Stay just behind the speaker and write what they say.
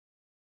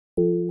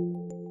We're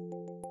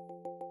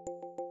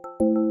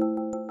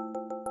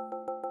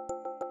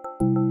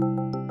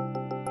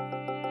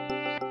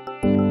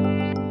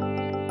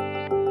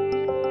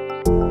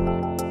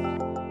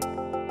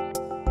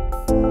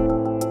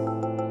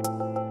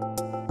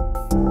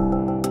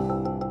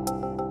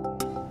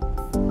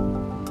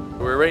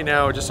right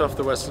now just off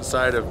the western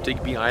side of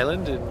Digby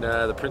Island in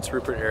the Prince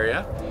Rupert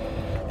area.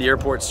 The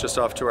airport's just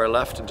off to our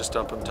left and just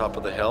up on top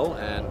of the hill,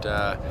 and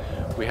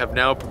we have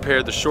now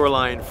prepared the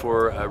shoreline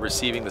for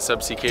receiving the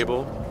subsea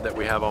cable that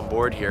we have on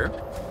board here.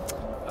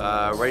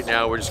 Right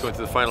now we're just going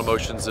through the final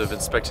motions of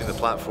inspecting the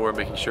platform,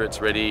 making sure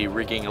it's ready,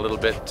 rigging a little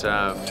bit.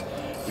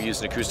 We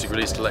used an acoustic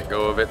release to let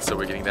go of it, so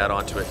we're getting that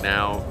onto it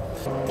now.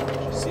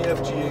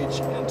 CFGH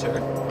enter,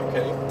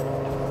 okay.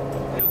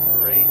 Feels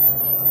great.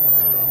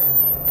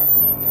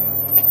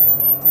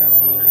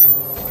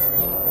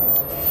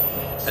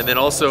 And then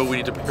also we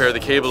need to prepare the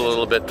cable a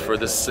little bit for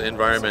this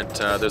environment.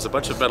 There's a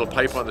bunch of metal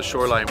pipe on the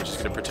shoreline which is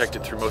going to protect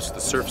it through most of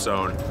the surf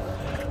zone.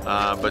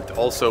 But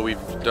also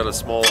we've done a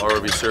small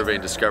ROV survey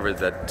and discovered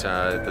that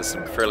there's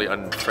some fairly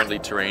unfriendly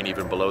terrain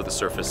even below the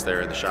surface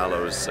there in the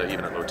shallows,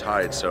 even at low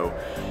tide. So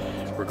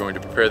we're going to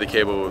prepare the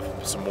cable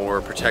with some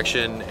more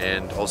protection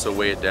and also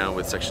weigh it down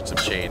with sections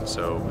of chain.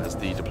 So as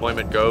the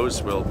deployment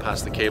goes, we'll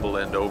pass the cable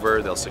end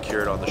over, they'll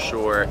secure it on the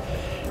shore,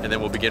 and then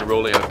we'll begin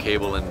rolling out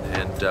cable and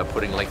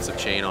putting lengths of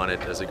chain on it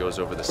as it goes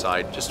over the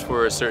side, just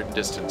for a certain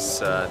distance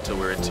until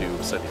we're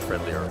into slightly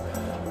friendlier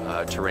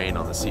terrain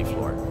on the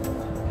seafloor.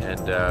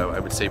 And I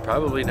would say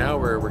probably now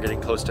we're getting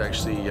close to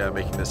actually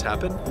making this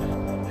happen.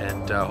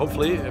 And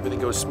hopefully everything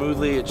goes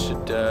smoothly. It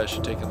should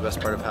take the best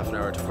part of half an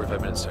hour to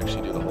 45 minutes to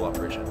actually do the whole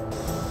operation.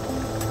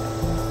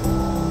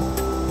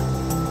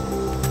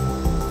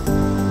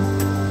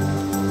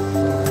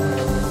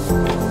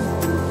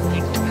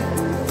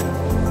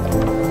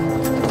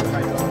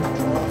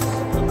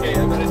 Okay,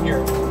 I got it here.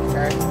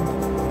 Okay.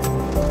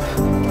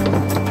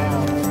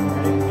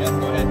 Yeah,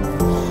 go ahead.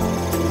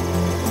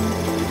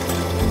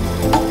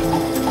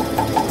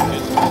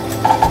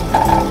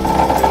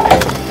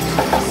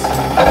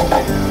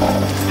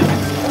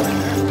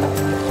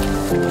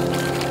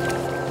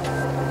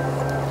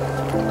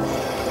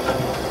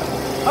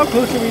 How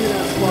close are we to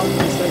that squad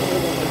section?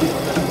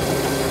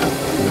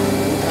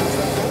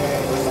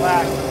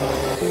 Slack.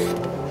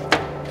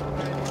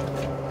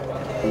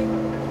 Okay,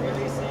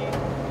 releasing.